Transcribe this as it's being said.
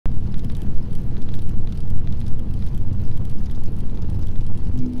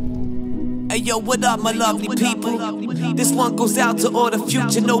yo, what up, my lovely people? This one goes out to all the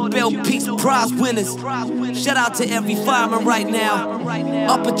future Nobel Peace Prize winners. Shout out to every fireman right now,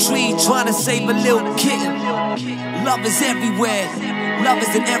 up a tree trying to save a little kitten. Love is everywhere, love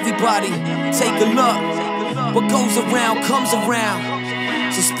is in everybody. Take a look, what goes around comes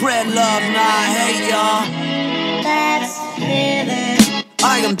around. So spread love, nah, hey y'all.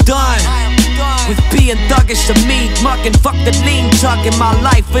 I am done with being thuggish to me, mucking, fuck the lean chuck in my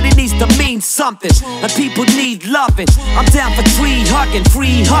life, but it needs to mean something, and people need loving. I'm down for free hugging,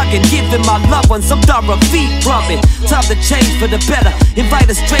 giving my loved ones some thorough feet rubbing. Time to change for the better, invite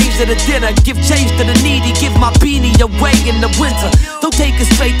a stranger to dinner, give change to the needy, give my beanie away in the winter. Don't take it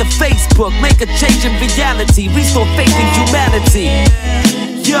straight to Facebook, make a change in reality, restore faith in humanity.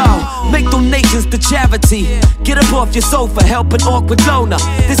 Yo, make donations to charity. Get up off your sofa, help an awkward loner.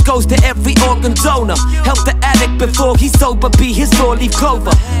 This goes to every organ donor. Help the addict before he's sober, be his four-leaf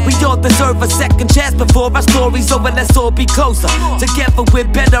clover. We all deserve a second chance before our story's over, let's all be closer. Together we're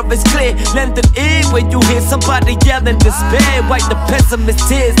better, it's clear. Lend an ear when you hear somebody yelling despair. Wipe the pessimist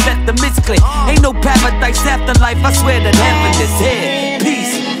tears, let the mist clear. Ain't no paradise after life, I swear that heaven is here.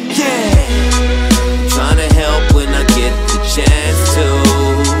 Peace, yeah. Trying to help when I get the chance to.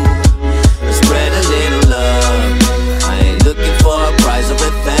 Spread a little love. I ain't looking for a prize or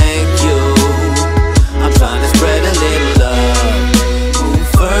a thank you. I'm trying to spread a little love.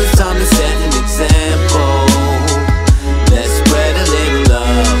 Ooh, first time to set an example. Let's spread a little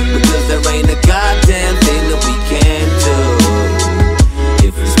love, because there ain't a goddamn thing that we can't do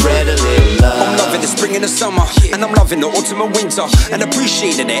if we spread a little love. I'm loving the spring and the summer, and I'm loving the autumn and winter, and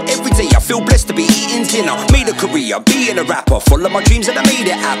appreciating it every day. I feel blessed to be eating dinner. Made a career being a rapper, follow my dreams and I made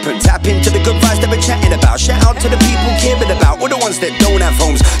it happen. Tap into the good vibes that we're chatting about. Shout out to the people caring about all the ones that don't have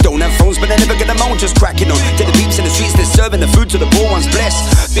homes, but they're never gonna moan, just cracking on. To the peeps in the streets, they're serving the food to the poor ones,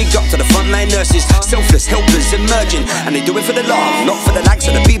 blessed. Big up to the frontline nurses, selfless, helpless, emerging, and they do it for the love, not for the likes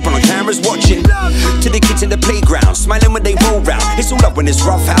of the people on cameras watching. To the kids in the playground, smiling when they roll round. It's all love when it's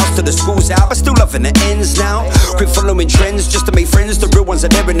rough house, to the school's out, but still loving the ends now. Quit following trends just to make friends, the real ones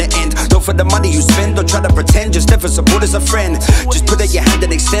are there in the end. Don't for the money you spend, don't try to pretend, just never support as a friend. Just put out your hand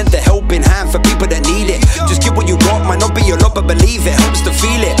and extend the helping hand for people that need it. Just give what you got, might not be a lot, but believe it helps to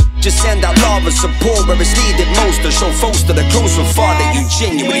feel it. Just send out love and support where it's needed most, to show folks that are close and far that you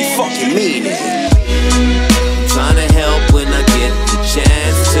genuinely fucking mean it. Trying to help